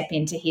able to step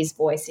into his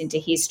voice, into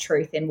his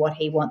truth and what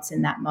he wants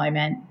in that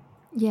moment.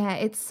 Yeah,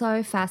 it's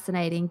so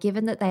fascinating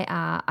given that they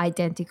are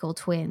identical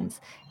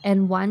twins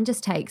and one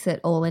just takes it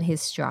all in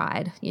his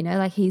stride,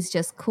 like he's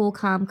just cool,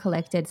 calm,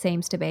 collected,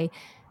 seems to be.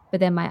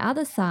 But then my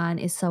other son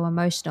is so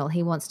emotional.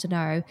 He wants to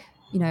know,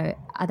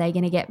 are they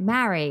going to get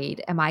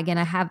married? Am I going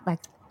to have,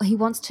 he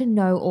wants to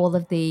know all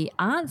of the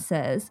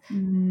answers.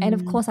 And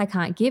of course I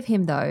can't give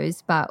him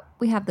those, but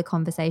we have the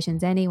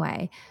conversations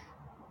anyway.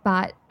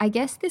 But I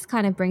guess this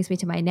kind of brings me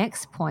to my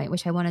next point,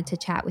 which I wanted to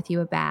chat with you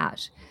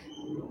about.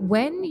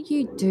 When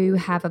you do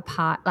have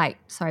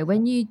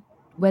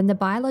when the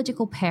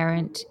biological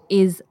parent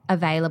is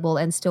available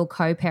and still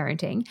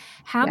co-parenting,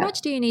 how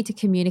much do you need to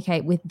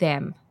communicate with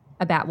them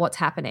about what's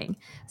happening?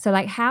 So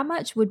how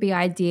much would be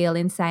ideal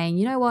in saying,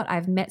 you know what,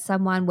 I've met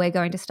someone, we're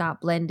going to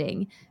start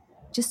blending,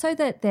 just so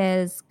that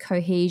there's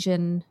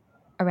cohesion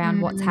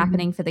around what's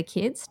happening for the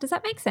kids? Does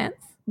that make sense?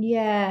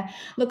 Yeah.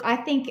 Look, I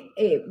think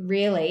it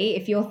really,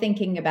 if you're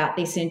thinking about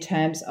this in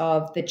terms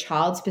of the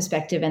child's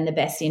perspective and the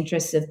best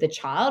interests of the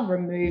child,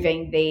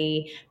 removing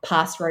the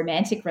past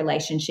romantic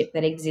relationship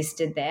that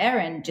existed there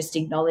and just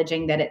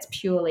acknowledging that it's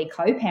purely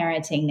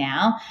co-parenting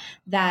now,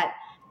 that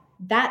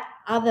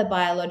other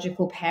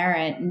biological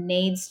parent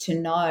needs to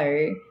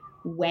know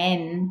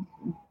when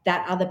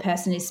that other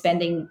person is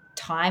spending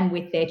time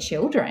with their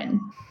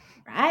children,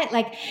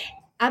 right?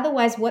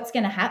 Otherwise, what's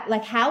going to happen?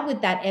 How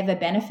would that ever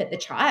benefit the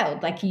child?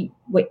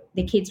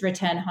 The kids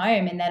return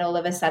home and then all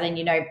of a sudden,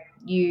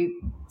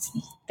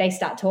 they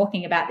start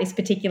talking about this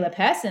particular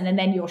person and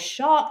then you're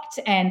shocked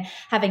and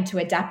having to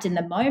adapt in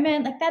the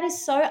moment. That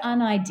is so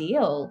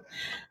unideal.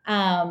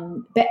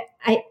 But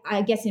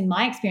I guess in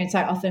my experience,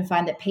 I often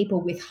find that people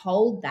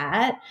withhold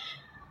that,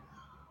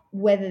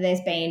 whether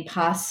there's been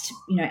past,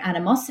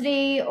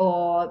 animosity,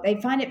 or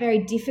they find it very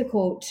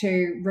difficult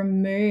to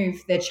remove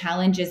the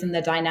challenges and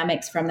the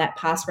dynamics from that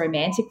past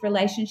romantic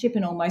relationship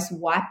and almost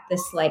wipe the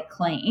slate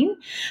clean,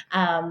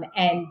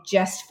 and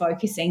just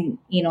focusing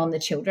in on the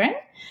children.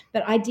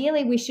 But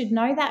ideally, we should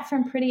know that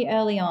from pretty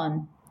early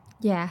on.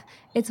 Yeah,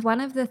 it's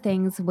one of the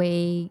things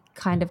we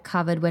kind of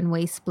covered when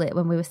we split,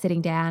 when we were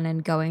sitting down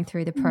and going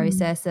through the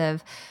process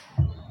of,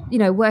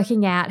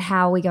 working out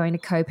how we're going to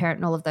co-parent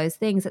and all of those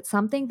things. It's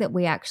something that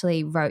we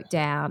actually wrote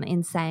down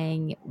in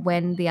saying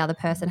when the other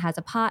person has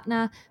a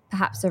partner,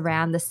 perhaps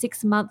around the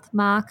 6-month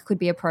mark could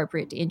be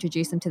appropriate to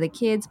introduce them to the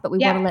kids, but we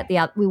want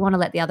to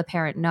let the other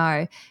parent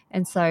know.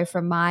 And so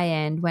from my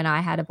end, when I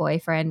had a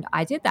boyfriend,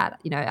 I did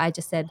that. I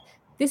just said,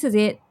 this is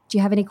it. Do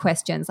you have any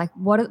questions?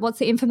 What's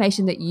the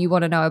information that you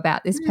want to know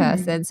about this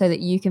person so that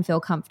you can feel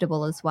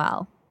comfortable as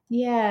well?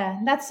 Yeah,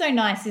 that's so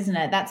nice, isn't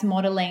it? That's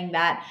modeling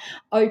that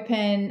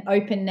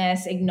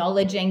openness,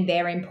 acknowledging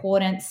their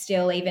importance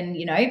still, even,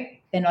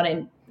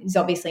 is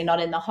obviously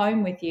not in the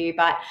home with you,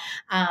 but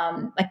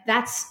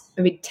that's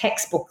a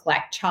textbook,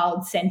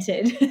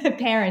 child-centered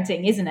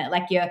parenting, isn't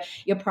it?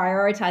 You're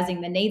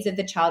prioritizing the needs of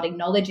the child,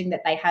 acknowledging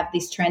that they have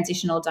this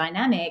transitional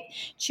dynamic.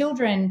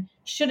 Children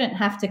shouldn't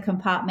have to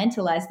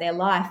compartmentalize their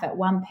life at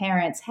one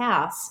parent's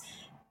house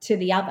to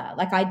the other.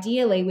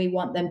 Ideally, we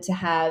want them to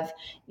have,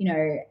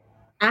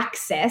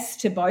 access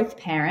to both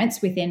parents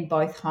within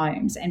both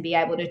homes and be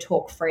able to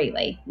talk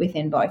freely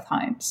within both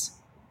homes.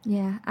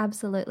 Yeah,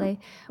 absolutely.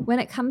 When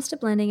it comes to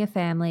blending a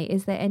family,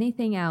 is there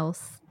anything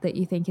else that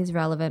you think is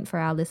relevant for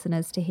our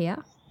listeners to hear?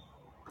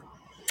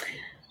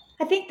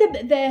 I think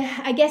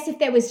I guess if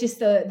there was just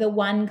the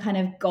one kind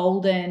of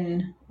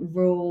golden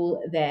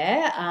rule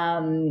there,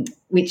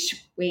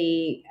 which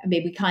we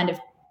kind of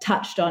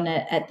touched on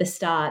it at the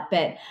start,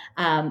 but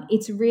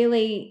it's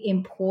really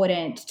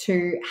important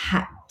to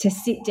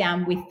sit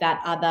down with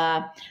that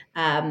other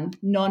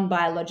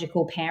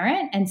non-biological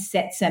parent and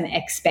set some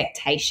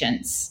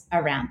expectations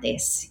around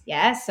this.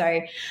 Yeah. So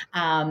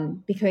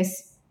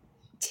because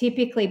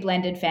typically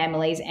blended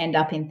families end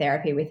up in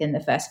therapy within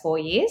the first 4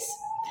 years.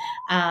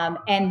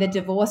 And the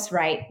divorce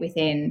rate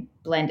within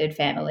blended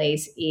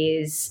families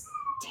is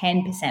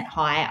 10%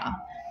 higher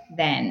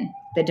than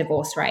the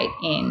divorce rate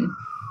in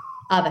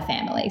other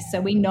families. So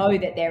we know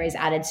that there is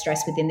added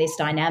stress within this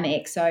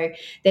dynamic. So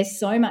there's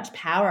so much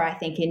power, I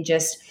think, in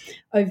just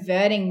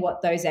overting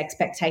what those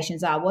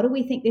expectations are. What do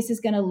we think this is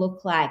going to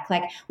look like?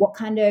 Like, what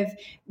kind of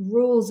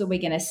rules are we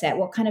going to set?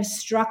 What kind of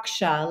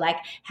structure? Like,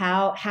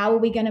 how are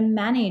we going to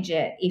manage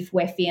it if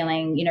we're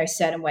feeling,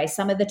 certain ways?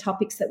 Some of the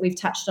topics that we've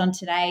touched on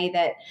today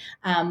that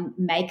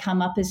may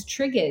come up as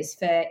triggers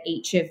for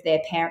each of the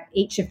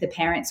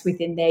parents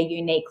within their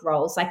unique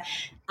roles. Like,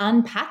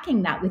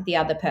 unpacking that with the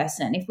other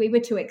person. If we were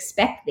to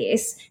expect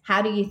this,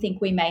 how do you think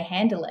we may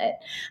handle it?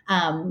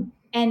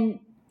 And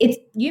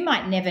you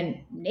might never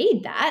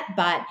need that,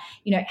 but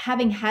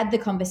having had the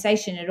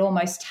conversation, it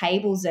almost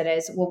tables it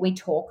as, well, we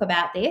talk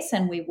about this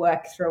and we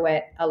work through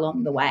it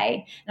along the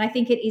way. And I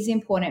think it is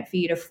important for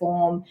you to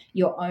form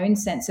your own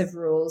sense of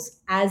rules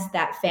as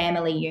that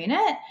family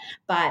unit,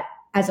 but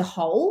as a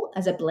whole,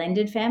 as a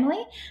blended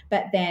family,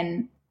 but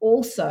then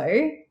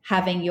also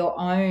having your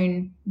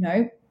own,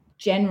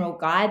 general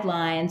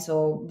guidelines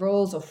or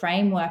rules or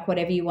framework,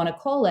 whatever you want to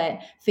call it,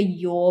 for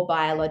your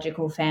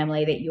biological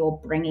family that you're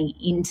bringing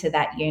into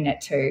that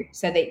unit too,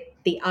 so that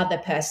the other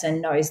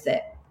person knows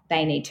that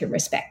they need to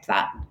respect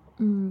that.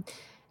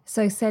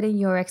 So setting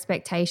your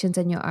expectations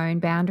and your own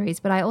boundaries,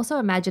 but I also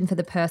imagine for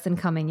the person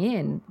coming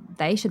in,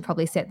 they should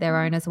probably set their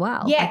own as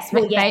well. Yes,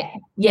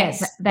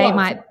 they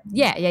might.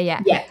 Yeah.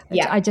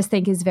 Yeah. I just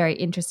think is very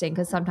interesting,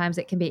 because sometimes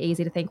it can be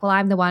easy to think, well,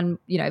 I'm the one,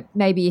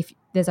 maybe if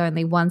there's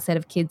only one set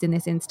of kids in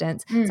this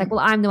instance, it's like, well,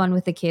 I'm the one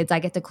with the kids, I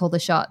get to call the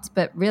shots.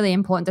 But really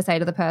important to say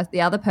to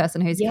the other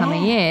person who's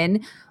coming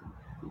in,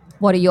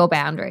 what are your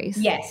boundaries?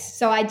 Yes.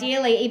 So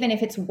ideally, even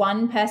if it's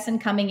one person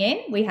coming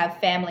in, we have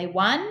family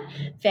 1,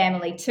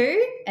 family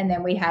 2, and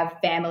then we have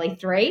family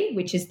 3,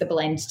 which is the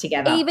blend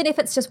together. Even if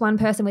it's just one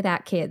person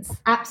without kids.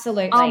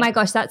 Absolutely. Oh my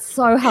gosh, that's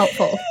so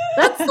helpful.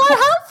 That's so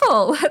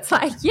helpful. It's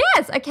like,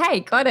 yes, okay,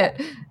 got it.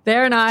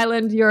 They're an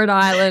island, you're an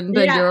island,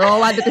 and you're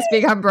all under this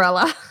big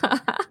umbrella.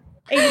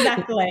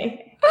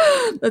 Exactly.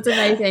 That's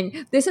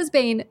amazing. This has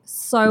been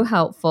so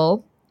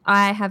helpful.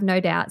 I have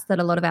no doubts that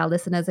a lot of our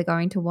listeners are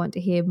going to want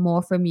to hear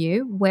more from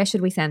you. Where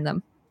should we send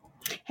them?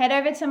 Head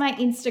over to my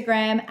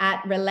Instagram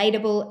at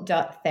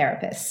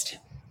relatable.therapist.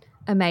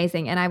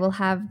 Amazing. And I will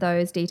have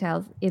those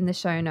details in the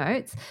show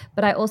notes.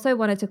 But I also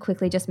wanted to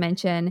quickly just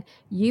mention,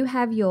 you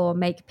have your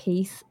Make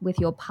Peace with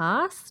Your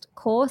Past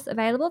course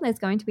available. There's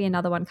going to be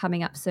another one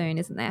coming up soon,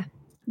 isn't there?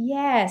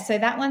 Yeah, so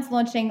that one's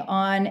launching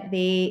on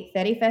the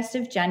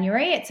 31st of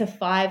January. It's a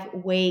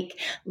 5-week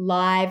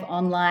live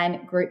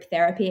online group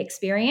therapy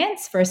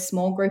experience for a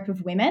small group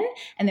of women.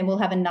 And then we'll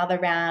have another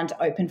round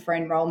open for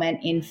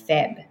enrollment in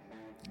Feb.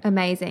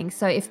 Amazing.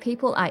 So if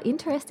people are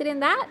interested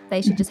in that,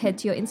 they should just head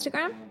to your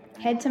Instagram?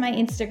 Head to my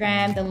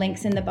Instagram. The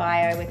link's in the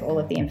bio with all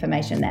of the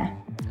information there.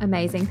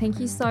 Amazing. Thank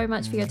you so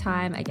much for your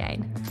time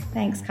again.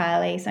 Thanks,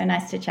 Kylie. So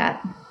nice to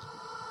chat.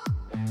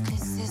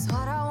 This is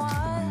what I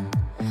want.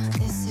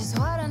 This is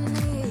what I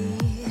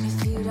need.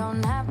 If you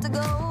don't have to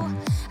go,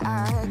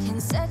 I can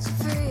set you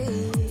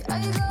free. Are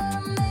you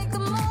gonna make a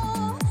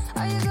move?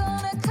 Are you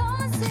gonna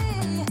come and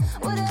see?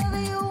 Whatever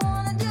you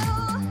wanna do,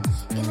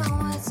 you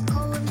know it's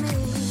cool with me.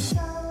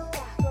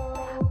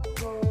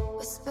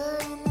 Whisper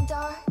in the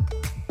dark.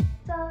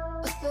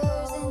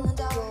 Whispers in the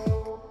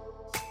dark.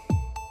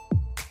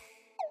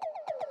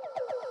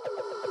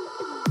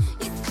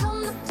 You come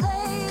to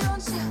play,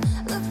 don't you?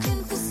 Looking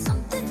for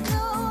something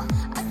new.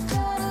 I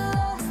got a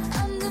lot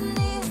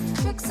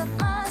underneath, tricks up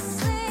my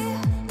sleeve.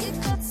 You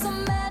got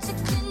some magic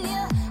in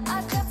you,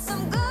 I got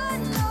some good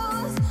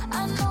news. I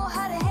know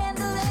how to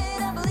handle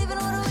it, I believe in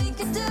what we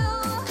can do.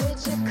 Would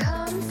you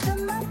come to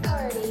my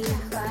party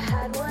if I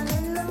had one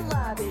in the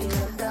lobby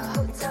of the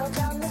hotel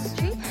down the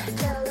street?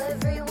 Tell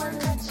everyone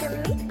that you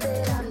meet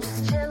that I'm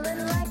just chilling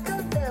like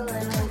a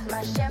villain with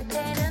my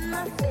champagne and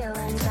my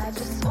feelings. I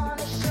just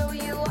wanna show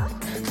you off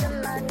to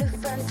my new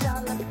friends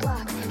on the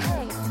block.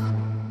 Hey,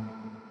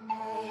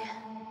 hey.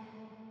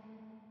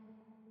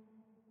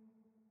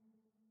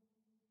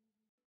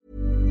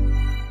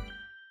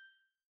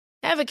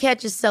 Ever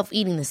catch yourself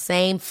eating the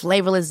same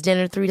flavorless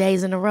dinner 3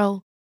 days in a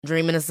row?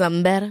 Dreaming of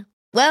something better?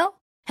 Well,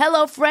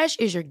 HelloFresh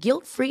is your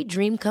guilt-free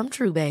dream come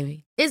true,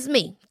 baby. It's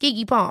me,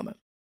 Keke Palmer.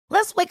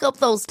 Let's wake up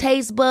those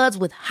taste buds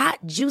with hot,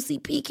 juicy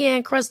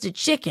pecan-crusted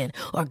chicken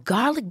or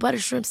garlic butter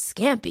shrimp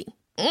scampi.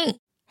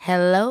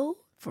 Hello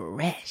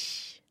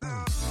Fresh.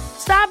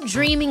 Stop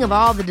dreaming of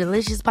all the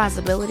delicious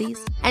possibilities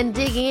and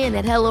dig in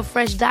at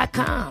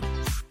HelloFresh.com.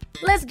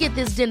 Let's get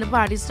this dinner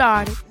party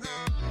started.